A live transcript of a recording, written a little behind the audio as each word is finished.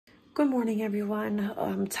Good morning, everyone.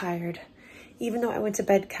 I'm tired. Even though I went to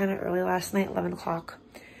bed kind of early last night, 11 o'clock,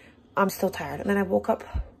 I'm still tired. And then I woke up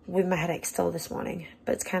with my headache still this morning,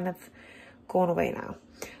 but it's kind of going away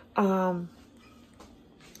now.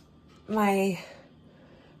 My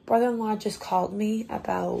brother-in-law just called me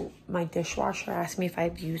about my dishwasher, asked me if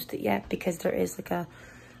I've used it yet, because there is like a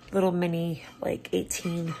little mini, like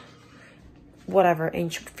 18 whatever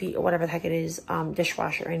inch feet or whatever the heck it is,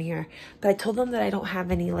 dishwasher in here. But I told them that I don't have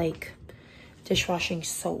any like dishwashing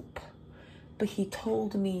soap, but he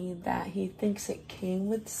told me that he thinks it came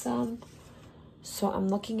with some. So I'm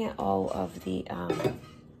looking at all of the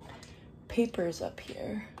papers up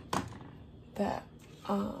here that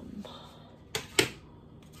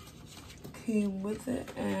came with it,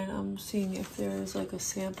 and I'm seeing if there's like a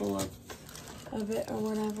sample of it or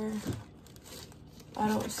whatever. I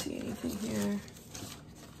don't see anything here.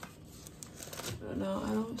 No,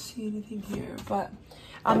 I don't see anything here, but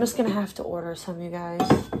I'm just gonna have to order some, you guys.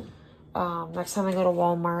 Next time I go to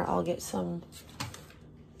Walmart, I'll get some.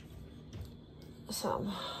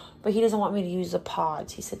 But he doesn't want me to use the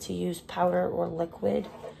pods. He said to use powder or liquid,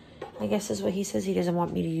 I guess is what he says. He doesn't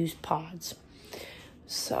want me to use pods.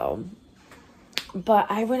 So, but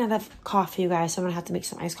I ran out of coffee, you guys, so I'm gonna have to make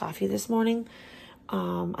some iced coffee this morning.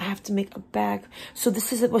 I have to make a bag. So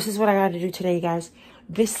this is what I got to do today, you guys.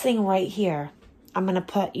 This thing right here, I'm going to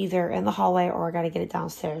put either in the hallway or I got to get it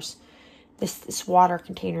downstairs. This water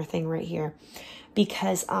container thing right here.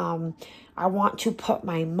 Because I want to put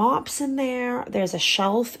my mops in there. There's a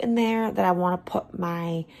shelf in there that I want to put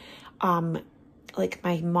my, like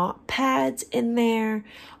my mop pads in there.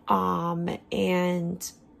 Obviously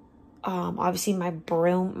my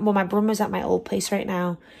broom. Well, my broom is at my old place right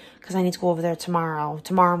now, because I need to go over there tomorrow.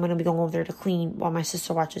 Tomorrow I'm going to be going over there to clean while my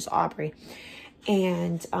sister watches Aubrey.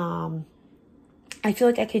 And I feel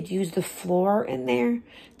like I could use the floor in there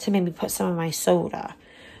to maybe put some of my soda.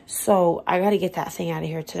 So I got to get that thing out of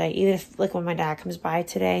here today. Either if, like when my dad comes by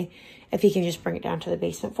today, if he can just bring it down to the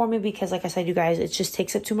basement for me. Because like I said, you guys, it just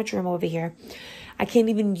takes up too much room over here. I can't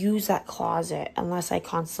even use that closet unless I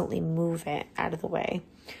constantly move it out of the way.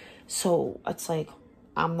 So it's like,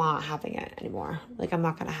 I'm not having it anymore. Like, I'm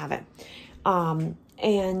not going to have it.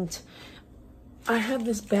 And I have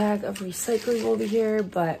this bag of recycling over here,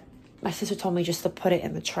 but my sister told me just to put it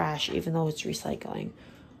in the trash, even though it's recycling,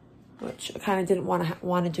 which I kind of didn't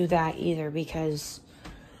want to do that either, because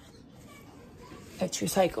it's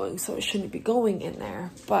recycling, so it shouldn't be going in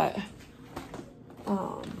there. But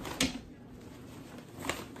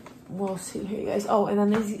we'll see here, you guys. Oh, and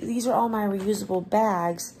then these are all my reusable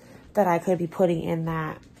bags that I could be putting in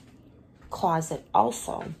that closet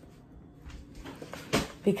also,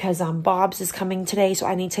 because Bob's is coming today, so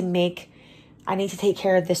I need to take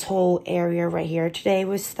care of this whole area right here today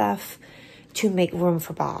with stuff to make room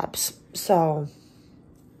for Bob's. So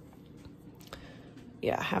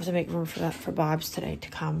yeah, I have to make room for Bob's today to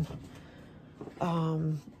come.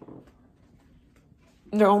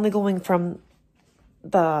 They're only going from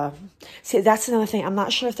see, that's another thing. I'm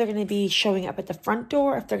not sure if they're going to be showing up at the front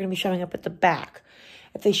door, or if they're going to be showing up at the back.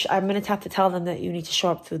 If I'm going to have to tell them that you need to show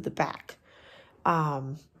up through the back.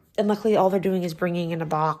 And luckily, all they're doing is bringing in a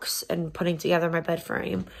box and putting together my bed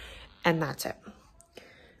frame, and that's it.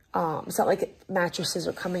 It's not like mattresses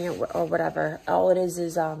are coming in or whatever. All it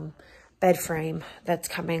is bed frame that's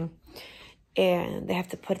coming, and they have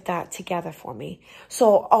to put that together for me.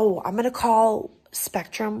 So, I'm going to call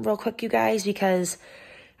Spectrum real quick, you guys, because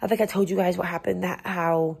I think I told you guys what happened,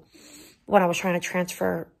 how when I was trying to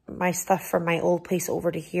transfer my stuff from my old place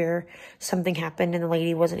over to here, something happened and the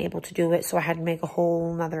lady wasn't able to do it, so I had to make a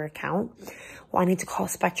whole nother account. Well, I need to call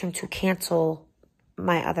Spectrum to cancel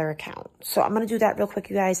my other account. So I'm going to do that real quick,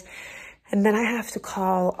 you guys. And then I have to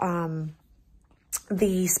call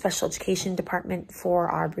the special education department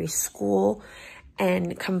for Aubrey's school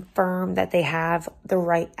and confirm that they have the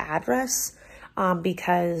right address,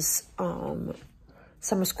 because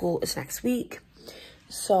summer school is next week.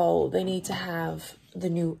 So they need to have the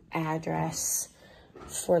new address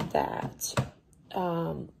for that.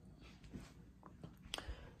 And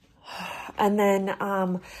then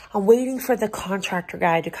I'm waiting for the contractor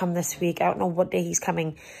guy to come this week. I don't know what day he's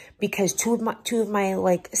coming, because two of my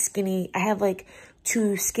like skinny, I have like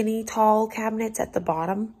two skinny tall cabinets at the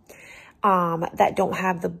bottom that don't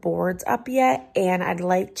have the boards up yet, and I'd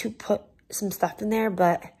like to put some stuff in there,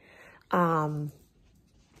 but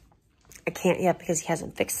I can't yet because he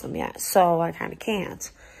hasn't fixed them yet, so I kind of can't.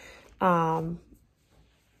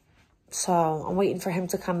 So I'm waiting for him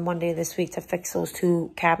to come one day this week to fix those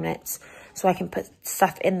two cabinets so I can put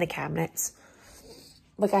stuff in the cabinets.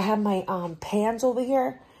 Like, I have my pans over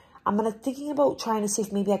here. I'm thinking about trying to see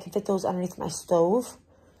if maybe I can fit those underneath my stove.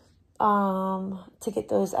 To get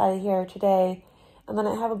those out of here today. And then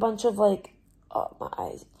I have a bunch of like, oh, my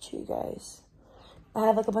eyes itch, you guys. I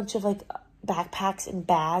have like a bunch of like backpacks and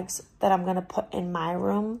bags that I'm going to put in my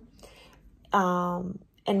room.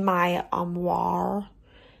 In my armoire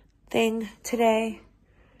thing today.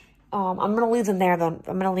 I'm going to leave them there though. I'm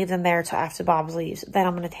going to leave them there till after Bob's leaves. Then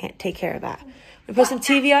I'm going to take care of that. We put some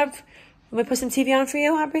TV on. We put some TV on for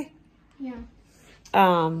you, Aubrey? Yeah.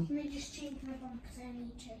 Let me just change my phone because I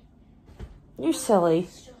need to. You're silly.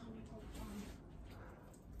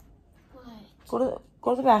 Go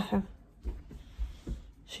to the bathroom.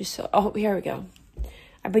 She's so. Oh, here we go.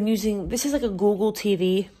 I've been using. This is like a Google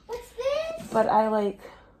TV. What's this? But I like.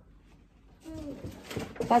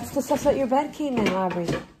 That's the stuff that your bed came in, Aubrey.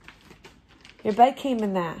 Your bed came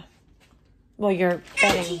in that. Well, your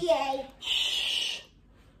bedding. Shh.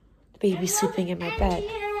 The baby's sleeping in my bed.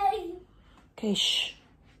 Okay, shh.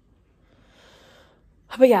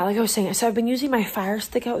 But yeah, like I was saying, so I've been using my Fire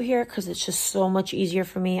Stick out here because it's just so much easier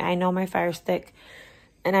for me. I know my Fire Stick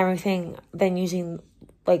and everything. Been using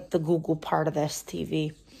like the Google part of this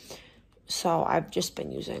TV. So I've just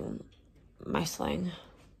been using my Sling.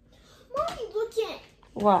 Mommy, look at.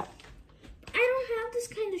 What? I don't have this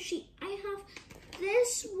kind of sheet. I have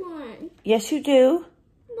this one. Yes, you do.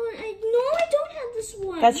 But I don't have this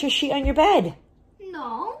one. That's your sheet on your bed.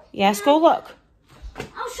 No. Yes, go look.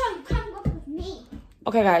 I'll show you. Come look with me.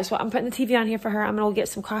 Okay, guys, well, I'm putting the TV on here for her. I'm going to go get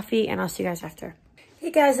some coffee, and I'll see you guys after. Hey,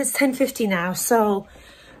 guys, it's 10:50 now, so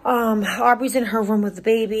Aubrey's in her room with the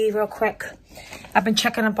baby real quick. I've been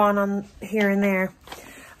checking up on here and there.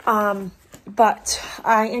 But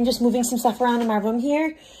I am just moving some stuff around in my room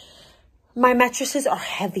here. My mattresses are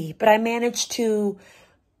heavy, but I managed to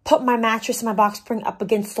put my mattress and my box spring up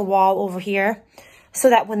against the wall over here so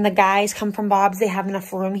that when the guys come from Bob's, they have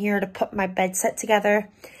enough room here to put my bed set together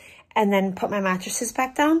and then put my mattresses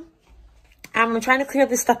back down. I'm trying to clear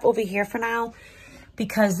this stuff over here for now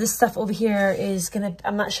because this stuff over here is going to,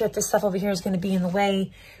 I'm not sure if this stuff over here is going to be in the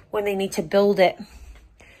way when they need to build it.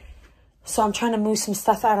 So I'm trying to move some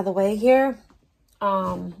stuff out of the way here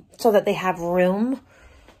so that they have room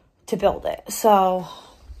to build it. So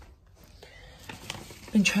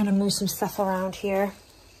I've been trying to move some stuff around here.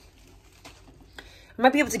 I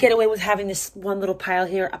might be able to get away with having this one little pile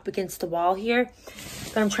here up against the wall here.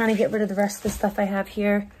 But I'm trying to get rid of the rest of the stuff I have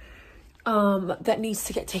here that needs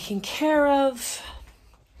to get taken care of.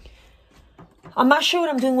 I'm not sure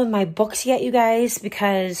what I'm doing with my books yet, you guys,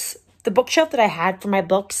 because the bookshelf that I had for my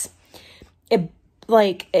books, it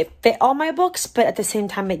fit all my books, but at the same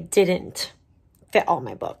time, it didn't fit all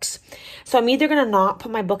my books. So I'm either going to not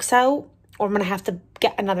put my books out or I'm going to have to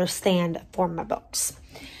get another stand for my books.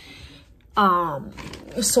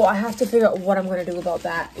 So I have to figure out what I'm going to do about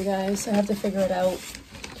that, you guys. I have to figure it out.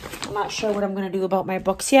 I'm not sure what I'm going to do about my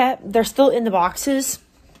books yet. They're still in the boxes.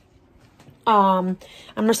 I'm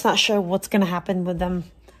just not sure what's going to happen with them.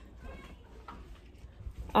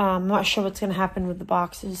 I'm not sure what's going to happen with the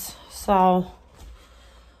boxes. So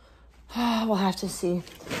we'll have to see.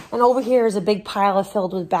 And over here is a big pile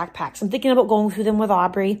filled with backpacks. I'm thinking about going through them with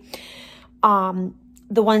Aubrey.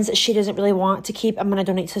 The ones that she doesn't really want to keep, I'm going to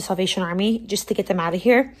donate to the Salvation Army just to get them out of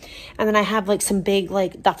here. And then I have like some big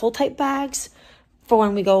like duffel type bags for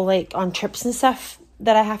when we go like on trips and stuff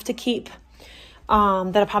that I have to keep.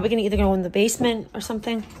 That I'm probably going to either go in the basement or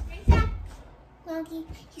something. Logie,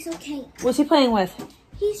 he's okay. What's he playing with?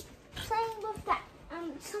 He's playing with that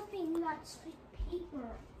something that's with paper.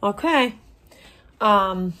 Okay.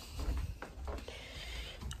 Oh,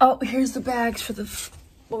 here's the bags for the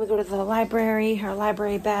when we go to the library. Our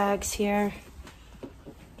library bags here.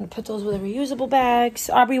 I'm gonna put those with the reusable bags.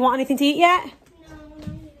 Aubrey, you want anything to eat yet?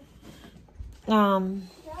 No.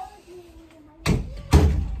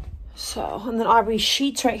 So, and then Aubrey's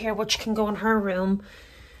sheets right here, which can go in her room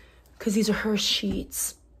because these are her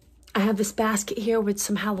sheets. I have this basket here with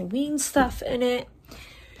some Halloween stuff in it.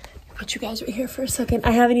 Put you guys right here for a second.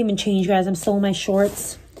 I haven't even changed, guys. I'm still in my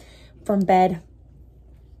shorts from bed.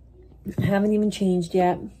 I haven't even changed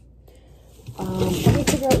yet. Let me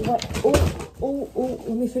figure out what,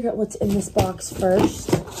 let me figure out what's in this box first.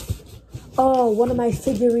 Oh, one of my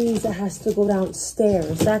figurines that has to go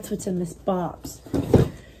downstairs. That's what's in this box.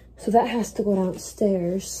 So that has to go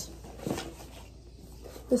downstairs.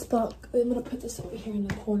 This box, I'm gonna put this over here in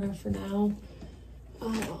the corner for now.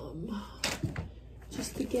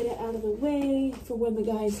 Just to get it out of the way for when the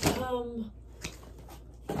guys come.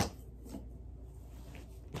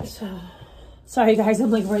 So, sorry guys,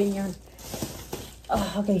 I'm like right here.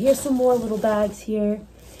 Okay, here's some more little bags here.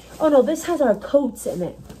 Oh no, this has our coats in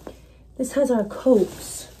it. This has our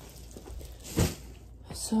coats.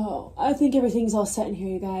 So I think everything's all set in here,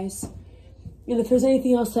 you guys. And if there's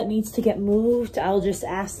anything else that needs to get moved, I'll just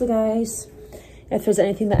ask the guys. If there's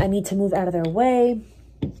anything that I need to move out of their way.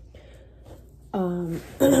 Oh,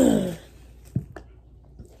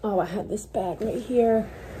 I have this bag right here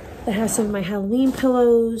that has some of my Halloween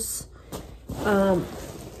pillows.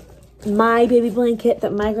 My baby blanket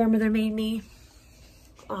that my grandmother made me.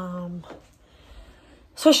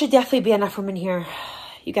 So it should definitely be enough room in here,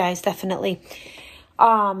 you guys, definitely.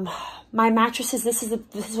 My mattresses, this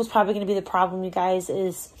is what's probably going to be the problem, you guys,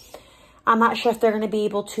 is I'm not sure if they're going to be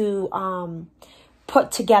able to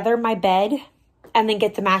put together my bed and then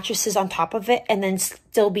get the mattresses on top of it and then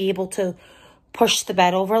still be able to push the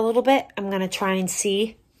bed over a little bit. I'm going to try and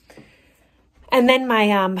see. And then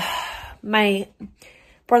my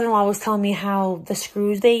brother-in-law was telling me how the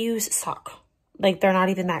screws they use suck. Like, they're not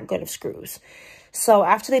even that good of screws. So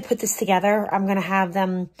after they put this together, I'm going to have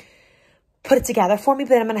them put it together for me.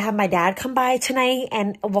 But I'm going to have my dad come by tonight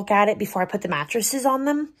and look at it before I put the mattresses on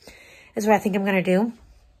them. Is what I think I'm going to do.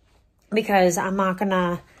 Because I'm not going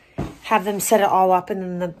to have them set it all up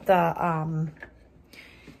and then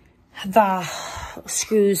the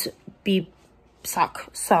screws suck.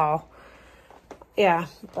 So, yeah.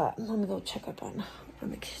 But let me go check up on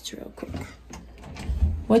the kids real quick.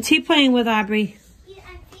 What's he playing with, Aubrey? Yeah,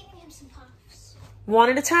 I'm feeding him some puffs. One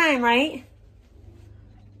at a time, right?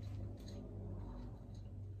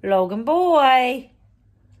 Logan boy.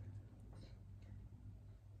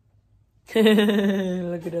 Look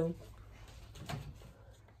at him.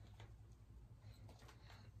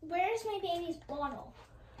 Where's my baby's bottle?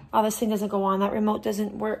 Oh, this thing doesn't go on. That remote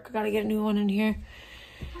doesn't work. I gotta get a new one in here.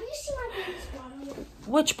 Have you seen my baby's bottle?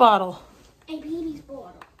 Which bottle? A baby's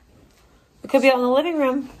bottle. It could be out in the living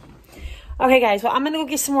room. Okay, guys. Well, I'm gonna go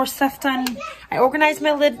get some more stuff done. I organized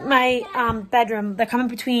my bedroom. They're coming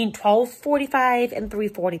between 12:45 and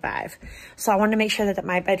 3:45. So I wanted to make sure that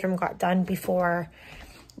my bedroom got done before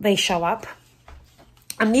they show up.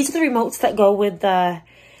 These are the remotes that go with the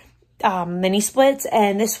mini splits,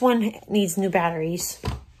 and this one needs new batteries.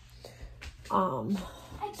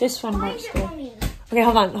 This one works good. Okay,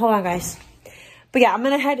 hold on, guys. But yeah, I'm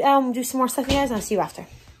gonna head do some more stuff, you guys, and I'll see you after.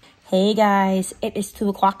 Hey guys, it is 2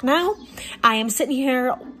 o'clock now. I am sitting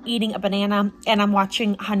here eating a banana, and I'm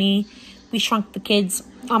watching Honey, We Shrunk the Kids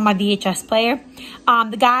on my VHS player.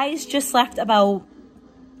 The guys just left about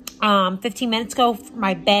 15 minutes ago for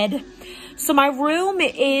my bed. So my room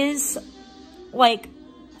is like,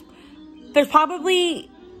 there's probably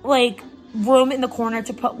like room in the corner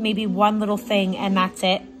to put maybe one little thing, and that's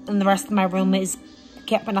it. And the rest of my room is,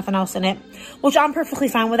 can't put nothing else in it, which I'm perfectly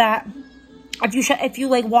fine with that. If you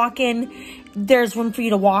like walk in, there's room for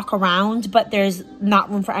you to walk around, but there's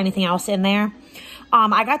not room for anything else in there.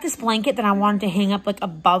 I got this blanket that I wanted to hang up like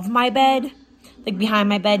above my bed, like behind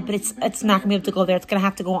my bed, but it's not gonna be able to go there. It's gonna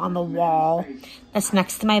have to go on the wall that's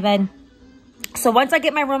next to my bed. So once I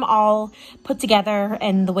get my room all put together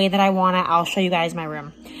and the way that I want it, I'll show you guys my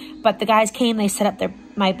room. But the guys came, they set up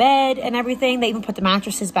my bed and everything. They even put the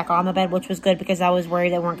mattresses back on the bed, which was good because I was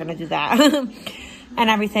worried they weren't gonna do that and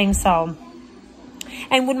everything. So,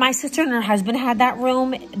 and when my sister and her husband had that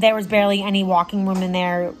room, there was barely any walking room in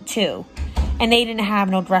there too. And they didn't have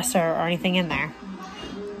no dresser or anything in there.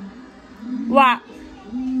 What?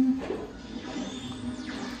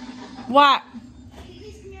 What?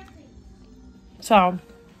 So, hold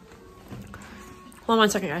on 1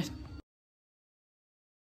 second, guys.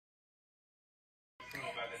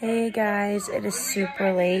 Hey guys, it is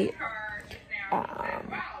super late.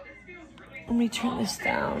 Let me turn this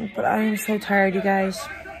down, but I am so tired, you guys.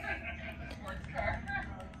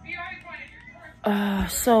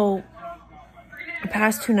 So the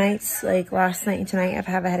past 2 nights, like last night and tonight, I've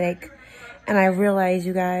had a headache, and I realized,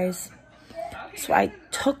 you guys, so I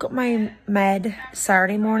took my med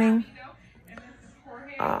Saturday morning.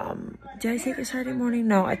 Did I take it Saturday morning?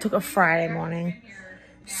 No, I took it Friday morning.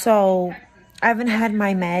 So I haven't had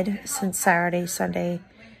my med since Saturday, Sunday,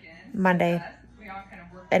 Monday,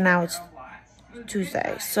 and now it's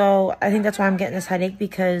Tuesday. So I think that's why I'm getting this headache,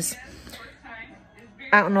 because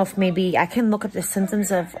I don't know if maybe I can look at the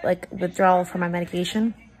symptoms of like withdrawal from my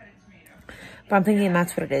medication, but I'm thinking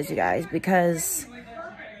that's what it is, you guys, because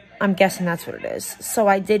I'm guessing that's what it is. So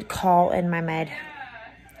I did call in my med,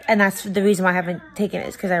 and that's the reason why I haven't taken it,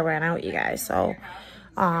 is because I ran out, you guys. So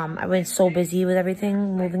I've been so busy with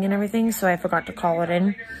everything, moving and everything, so I forgot to call it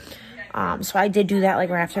in. So I did do that, like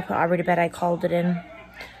right after I put Aubrey to bed, I called it in.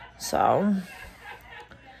 So,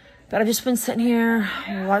 but I've just been sitting here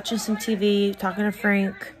watching some TV, talking to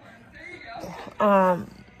Frank.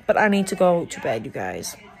 But I need to go to bed, you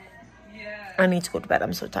guys. I need to go to bed.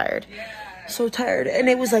 I'm so tired. So tired. And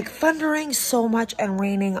it was like thundering so much and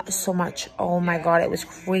raining so much. Oh my God, it was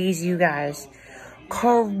crazy, you guys.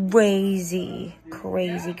 Crazy.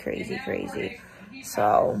 Crazy, crazy, crazy.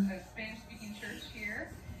 So,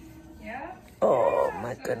 oh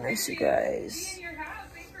my goodness, you guys.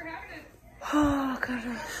 Oh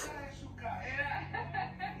goodness.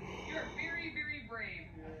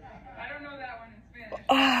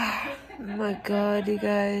 Oh my God, you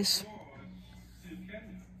guys.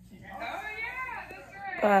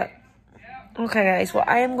 But okay, guys. Well,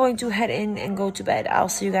 I am going to head in and go to bed. I'll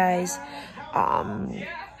see you guys a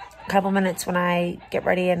couple minutes when I get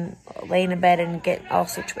ready and lay in bed and get all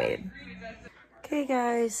situated. Okay,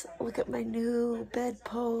 guys. Look at my new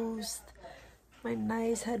bedpost. My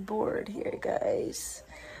nice headboard here, guys.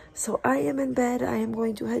 So I am in bed. I am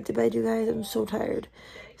going to head to bed, you guys. I'm so tired.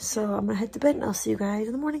 So I'm going to head to bed and I'll see you guys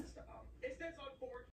in the morning.